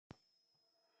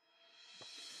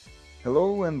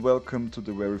Hello and welcome to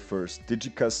the very first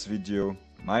Digicust video.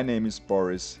 My name is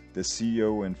Boris, the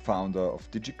CEO and founder of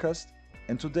Digicust,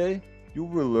 and today you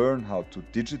will learn how to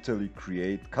digitally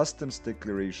create customs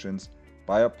declarations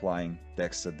by applying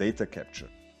Dexter data capture.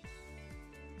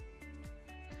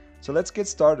 So let's get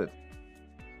started.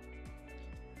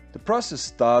 The process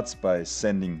starts by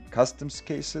sending customs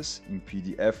cases in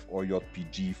PDF or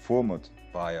JPG format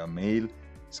via mail,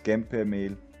 scan per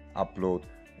mail, upload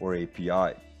or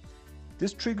API.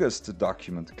 This triggers the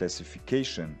document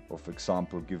classification of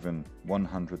example given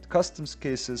 100 customs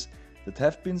cases that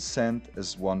have been sent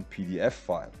as one PDF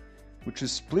file, which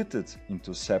is splitted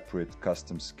into separate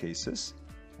customs cases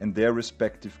and their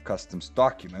respective customs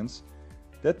documents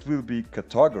that will be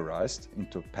categorized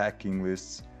into packing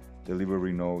lists,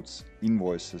 delivery notes,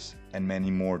 invoices, and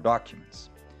many more documents.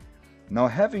 Now,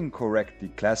 having correctly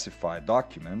classified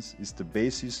documents is the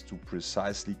basis to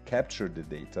precisely capture the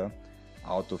data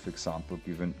out of example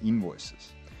given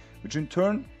invoices, which in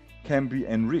turn can be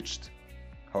enriched.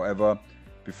 However,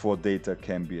 before data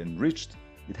can be enriched,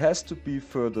 it has to be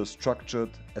further structured,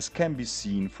 as can be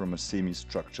seen from a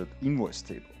semi-structured invoice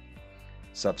table.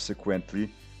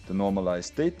 Subsequently, the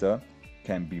normalized data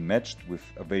can be matched with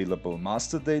available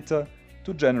master data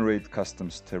to generate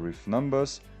customs tariff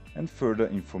numbers and further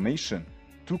information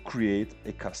to create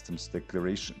a customs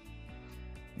declaration.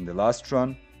 In the last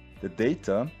run, the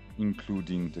data,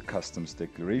 including the customs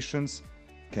declarations,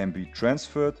 can be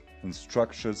transferred in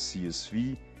structured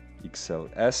CSV,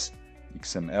 XLS,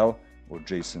 XML or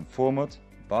JSON format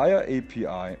via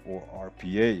API or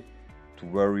RPA to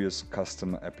various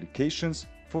customer applications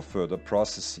for further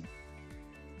processing.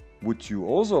 Would you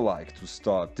also like to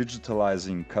start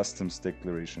digitalizing customs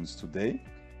declarations today?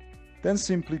 Then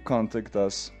simply contact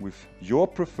us with your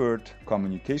preferred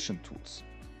communication tools.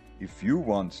 If you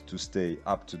want to stay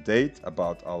up to date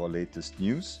about our latest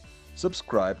news,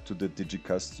 subscribe to the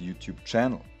Digicust YouTube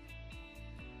channel.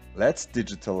 Let's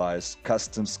digitalize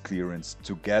customs clearance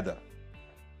together.